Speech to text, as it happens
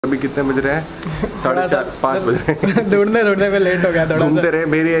अभी कितने बज रहे हैं? 4:30-5 बज रहे हैं। ढूंढने में लेट हो गया थोड़ा। घूमते रहे,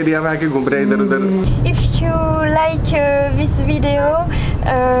 मेरी एरिया में आके घूम रहे इधर उधर। If you like this video,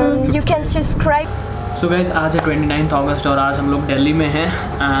 you can subscribe. So guys, आज है 29 अगस्त और आज हम लोग दिल्ली में हैं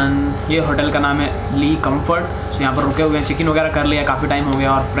एंड ये होटल का नाम है ली कंफर्ट। सो यहाँ पर रुके हुए हैं, चेक इन वगैरह कर लिया, काफ़ी टाइम हो गया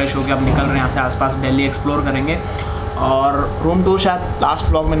और फ्रेश हो गया। अब निकल रहे हैं यहाँ से, आसपास दिल्ली एक्सप्लोर करेंगे। और रूम टूर शायद लास्ट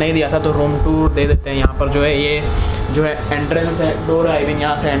व्लॉग में नहीं दिया था, तो रूम टूर दे देते हैं। यहाँ पर जो है ये जो है एंट्रेंस है, डोर है, आई मीन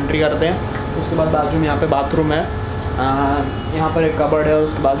यहाँ से एंट्री करते हैं। उसके बाद बाजू में यहाँ पे बाथरूम है, यहाँ पर एक कबर्ड है,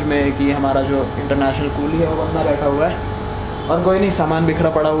 उसके बाजू में एक ये हमारा जो इंटरनेशनल कूली है वो बंदा बैठा हुआ है। और कोई नहीं, सामान बिखरा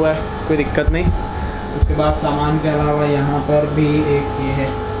पड़ा हुआ है, कोई दिक्कत नहीं। उसके बाद सामान के अलावा यहाँ पर भी एक ये है,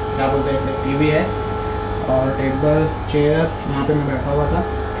 क्या बोलते हैं इसे, टीवी है और टेबल चेयर, यहाँ पे मैं बैठा हुआ था,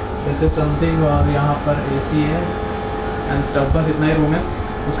 दिस इज समथिंग। और यहाँ पर एसी है एंड स्टफ, बस इतना ही रूम है।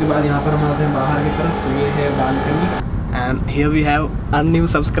 उसके बाद यहाँ पर हम आते हैं बाहर की तरफ, तो ये है balcony and here we have a new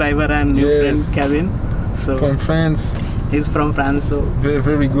subscriber and new friend Kevin. So from France. He's from France, so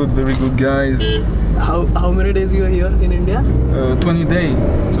Very good guys. How many days you are here in India? 20 days.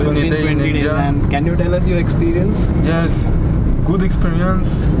 So 20 days in India. And can you tell us your experience? Yes, good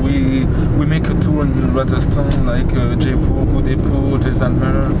experience. We make a tour in Rajasthan, like Jaipur, Udaipur,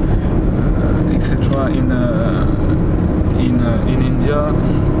 Jaisalmer, etc. In India.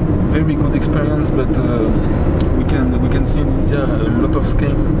 Very good experience, but we can see in India a lot of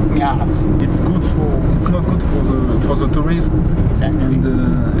scam. Yeah, It's not good for the tourist. exactly.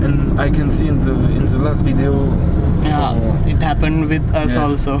 And I can see in the last video. Yeah, it happened with us Yes.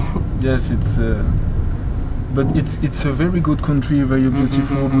 also. Yes, but it's a very good country, very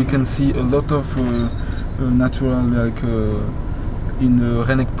beautiful. We can see a lot of natural, like in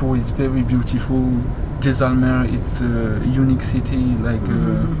Renekpur, it's very beautiful. Jaisalmer, it's a unique city, like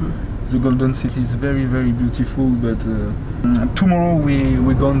the Golden City is very beautiful. But tomorrow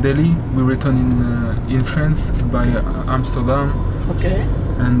we go in Delhi. We return in France by Amsterdam. Okay.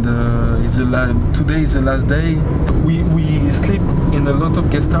 And today is the last day. We sleep in a lot of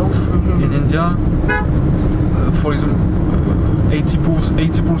guest house in India. For example,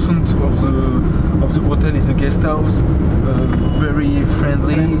 80% of the hotel is a guest house. Very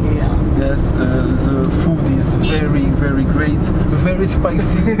friendly. Yeah. Yes, the food is very great. Very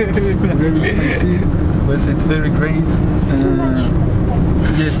spicy. Very spicy, but it's very great. Too much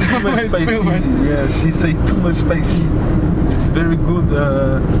spicy. Yes, too much It's spicy. too much. Yeah, she said too much spicy. It's very good,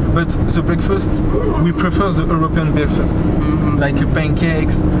 but the breakfast, we prefer the European breakfast, like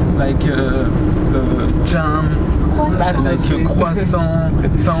pancakes, like jam, That's like sweet. croissant,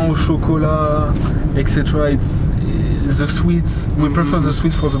 pain au chocolat, etc. It's the sweets. We prefer the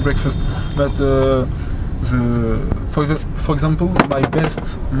sweets for the breakfast, but for example, my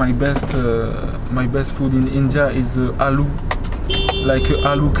best food in India is aloo. Like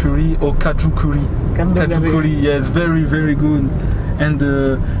aloo curry or kaju curry. Kaju curry, yes, very good. And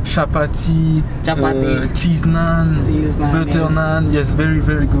chapati, cheese naan, butter yes. naan, yes, very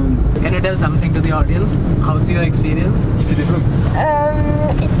good. Can you tell something to the audience? How's your experience?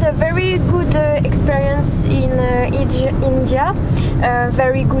 It's a very good experience in India.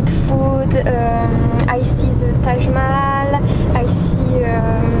 Very good food. I see the Taj Mahal. I see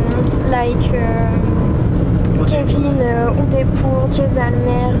like Kevin, Udaipur,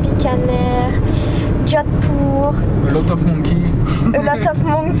 Jaisalmer, Bikaner, Jodhpur. A lot of monkey. A lot of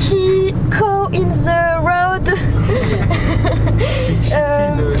monkey, cow in the road.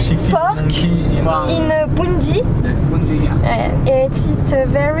 She feed pork monkey in in Bundi. Funji, yeah. It's a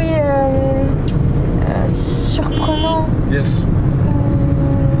very surprenant. Yes,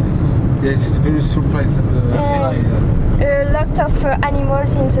 yes, it's very surprised the city. A lot of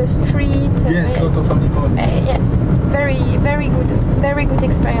animals in the street. Yes, lot of animals. Yes, very good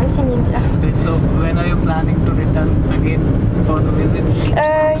experience in India. That's great. So when are you planning to return again for the visit?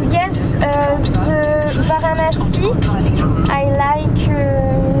 Yes, the Varanasi. I like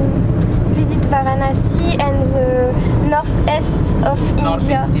visit Varanasi and the northeast of India.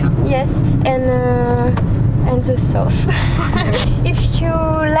 Northeast, yeah. Yes, and the south. If you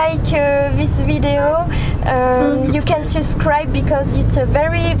like this video, you can subscribe because it's a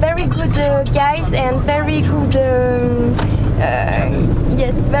very good guys and very good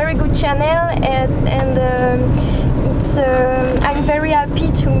yes, very good channel and it's I'm very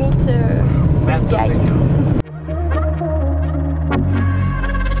happy to meet That's this guy. so sweet.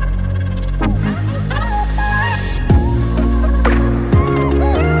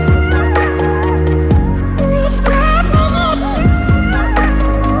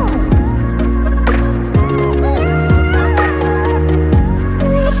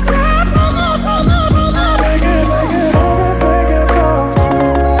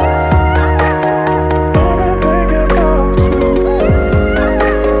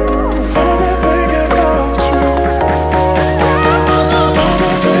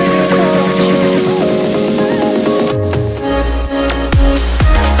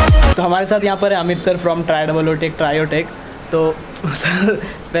 हमारे साथ यहाँ पर है Amit sir from ट्रायोटेक। तो sir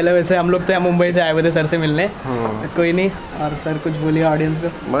पहले वैसे हम लोग तो यहाँ मुंबई से आए हुए थे सर से मिलने। कोई नहीं, और सर कुछ बोलिए ऑडियंस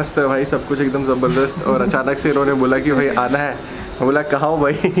को। मस्त है भाई, सब कुछ एकदम ज़बरदस्त। और अचानक से इन्होंने बोला कि भाई आना है। मैं बोला कहाँ हो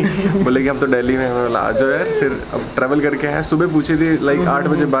भाई? बोले कि हम तो दिल्ली में हैं। मैं बोला आ जाओ यार। फिर अब ट्रैवल करके आए। सुबह पूछी थी लाइक 8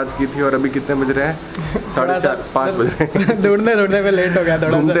 बजे बात की थी और अभी कितने बज रहे हैं? 4:30-5 बज रहे हैं। ढूंढने पे लेट हो गया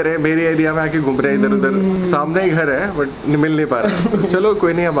थोड़ा। घूमते रहे, मेरी एरिया में आके घूम रहे इधर उधर। सामने ही घर है बट मिल नहीं पा रहा। तो चलो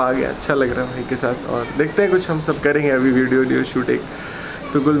कोई नहीं, अब आ गया, अच्छा लग रहा है भाई के साथ। और देखते हैं कुछ हम सब करेंगे अभी, वीडियो शूटिंग।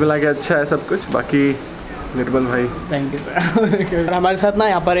 तो कुल मिला के अच्छा है सब कुछ। बाकी निर्मल भाई थैंक यू सर। हमारे साथ ना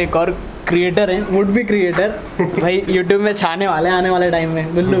यहाँ पर एक और क्रिएटर हैं, वुड बी क्रिएटर भाई, यूट्यूब में छाने वाले आने वाले टाइम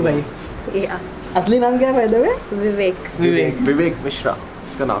में, गुल्लू भाई। असली नाम क्या है? विवेक मिश्रा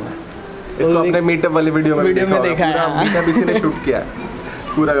इसका नाम है। इसको अपने मीटअप वाली वीडियो में देखा है। मीटअप इसी ने शूट किया है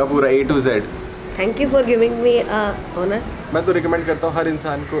पूरा का पूरा A to Z। Thank you for giving me honour. मैं तो रिकमेंड करता हूँ हर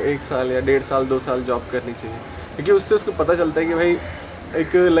इंसान को 1 साल या 1.5 साल 2 साल जॉब करनी चाहिए, क्योंकि उससे उसको पता चलता है कि भाई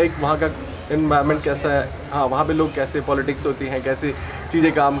एक लाइक वहाँ का इन्वायरमेंट कैसा है। हाँ, वहाँ पे लोग कैसे, पॉलिटिक्स होती हैं, कैसे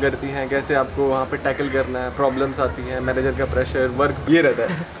चीज़ें काम करती हैं, कैसे आपको वहाँ पे टैकल करना है, प्रॉब्लम्स आती हैं, मैनेजर का प्रेशर, वर्क, ये रहता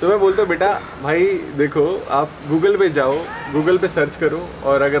है। तो मैं बोलता हूँ बेटा भाई देखो, आप गूगल पे जाओ, गूगल पे सर्च करो,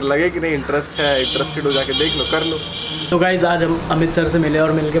 और अगर लगे कि नहीं इंटरेस्टेड हो जाके देख लो, कर लो। तो गाइस आज हम अमित सर से मिले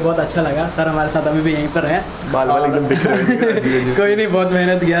और मिलके बहुत अच्छा लगा। सर हमारे साथ अभी भी यहीं पर है। बाल वाल एकदम दिख रहे हैं। कोई नहीं, बहुत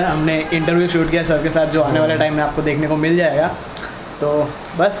मेहनत किया हमने, इंटरव्यू शूट किया सर के साथ, जो आने वाले टाइम में आपको देखने को मिल जाएगा। तो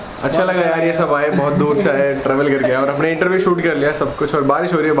बस अच्छा लगा यार, ये सब आए, बहुत दूर से आए, ट्रैवल करके आए और हमने इंटरव्यू शूट कर लिया सब कुछ। और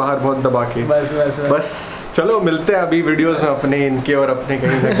बारिश हो रही है बाहर बहुत दबा के। बस चलो मिलते हैं अभी वीडियोस में अपने, इनके और अपने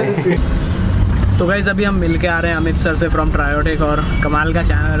कहीं ना कहीं। तो गाइस अभी हम मिल के आ रहे हैं अमित सर से फ्रॉम ट्रायोटेक, और कमाल का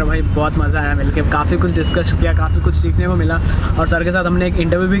चैनल है भाई, बहुत मज़ा आया मिलके, काफ़ी कुछ डिस्कस किया, काफ़ी कुछ सीखने को मिला। और सर के साथ हमने एक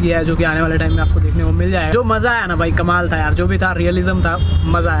इंटरव्यू भी किया है जो कि आने वाले टाइम में आपको देखने को मिल जाएगा। जो मज़ा आया ना भाई, कमाल था यार, जो भी था रियलिज्म था,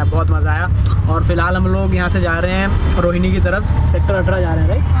 मज़ा आया, बहुत मज़ा आया। और फिलहाल हम लोग यहाँ से जा रहे हैं रोहिणी की तरफ, सेक्टर 18 जा रहे हैं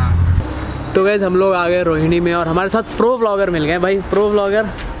राइट। तो गाइस हम लोग आ गए रोहिणी में, और हमारे साथ प्रो व्लॉगर मिल गए भाई। प्रो व्लॉगर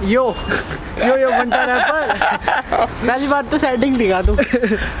यो बनता रैपर। पहली बात तो सेटिंग दिखा तू।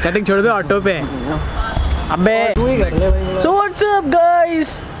 सेटिंग छोड़ दे, ऑटो पे। अबे सो व्हाट्स अप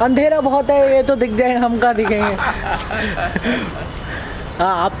गाइस, अंधेरा बहुत है, ये तो दिख जाएंगे, हम कहाँ दिखेंगे।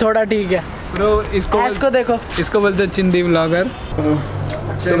 हाँ अब थोड़ा ठीक है ब्रो। इसको देखो, इसको बोलते चिंदी व्लॉगर।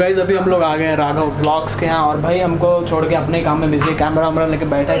 तो गाइस अभी हम लोग आ गए हैं राघव व्लॉग्स के यहाँ, और भाई हमको छोड़ के अपने काम में बिजी, कैमरा वैमरा लेके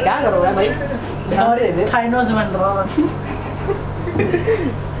बैठा है। क्या करोगे भाई? थाइनोस बन रहा।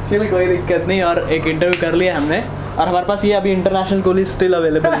 चलो कोई दिक्कत नहीं। और एक इंटरव्यू कर लिया हमने, और हमारे पास ये अभी इंटरनेशनल कॉल स्टिल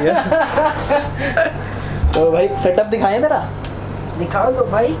अवेलेबल है। तो भाई सेटअप दिखाएं तेरा, दिखाओ तो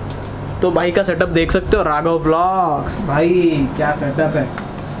भाई। तो भाई का सेटअप देख सकते हो, राघव व्लॉग्स। भाई क्या सेटअप है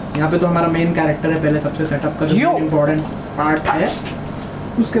यहाँ पे। तो हमारा मेन कैरेक्टर है, पहले सबसे सेटअप का जो इम्पोर्टेंट पार्ट है,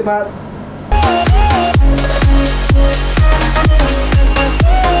 उसके बाद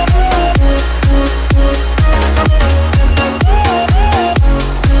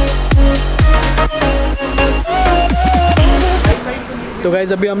तो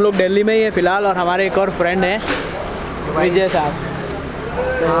गाइस अभी हम लोग दिल्ली में ही है फिलहाल, और हमारे एक और फ्रेंड है विजय साहब।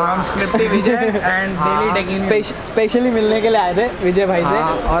 हम स्क्रिप्टी विजय एंड डेली टेकिंग स्पेशली मिलने के लिए आए थे विजय भाई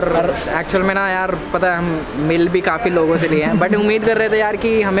से। और एक्चुअल में ना यार पता है, हम मिल भी काफ़ी लोगों से लिए हैं, बट उम्मीद कर रहे थे यार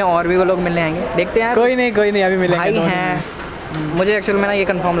कि हमें और भी वो लोग मिलने आएंगे। देखते हैं। कोई नहीं अभी मिलेंगे। भाई हैं, मुझे एक्चुअल में ना ये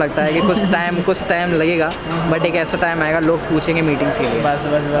कंफर्म लगता है कि कुछ टाइम लगेगा, बट एक ऐसा टाइम आएगा लोग पूछेंगे मीटिंग्स के लिए।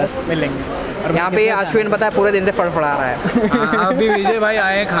 बस मिलेंगे। और यहाँ पे अश्विन पता है पूरे दिन से फड़फड़ा रहा है। अभी विजय भाई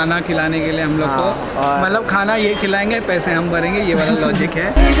आए खाना खिलाने के लिए हम लोग को, मतलब खाना ये खिलाएंगे, पैसे हम भरेंगे, ये वाला लॉजिक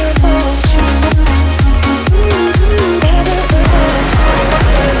है।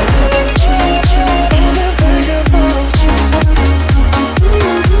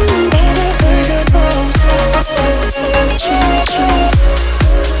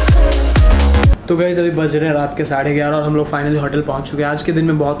 तो गाइस अभी बज रहे हैं रात के 11:30 और हम लोग फाइनली होटल पहुंच चुके हैं। आज के दिन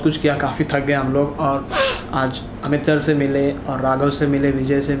में बहुत कुछ किया, काफ़ी थक गए हम लोग, और आज अमित सर से मिले और राघव से मिले,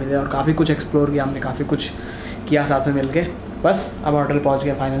 विजय से मिले, और काफ़ी कुछ एक्सप्लोर किया हमने, काफ़ी कुछ किया साथ में मिलके। बस अब होटल पहुंच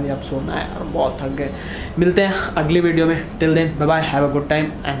गए फाइनली, अब सोना है और बहुत थक गए। मिलते हैं अगली वीडियो में, till then bye bye, have a good time,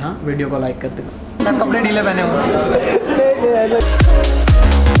 and हाँ वीडियो को लाइक कर देना। कपड़े ढीले पहने हुए।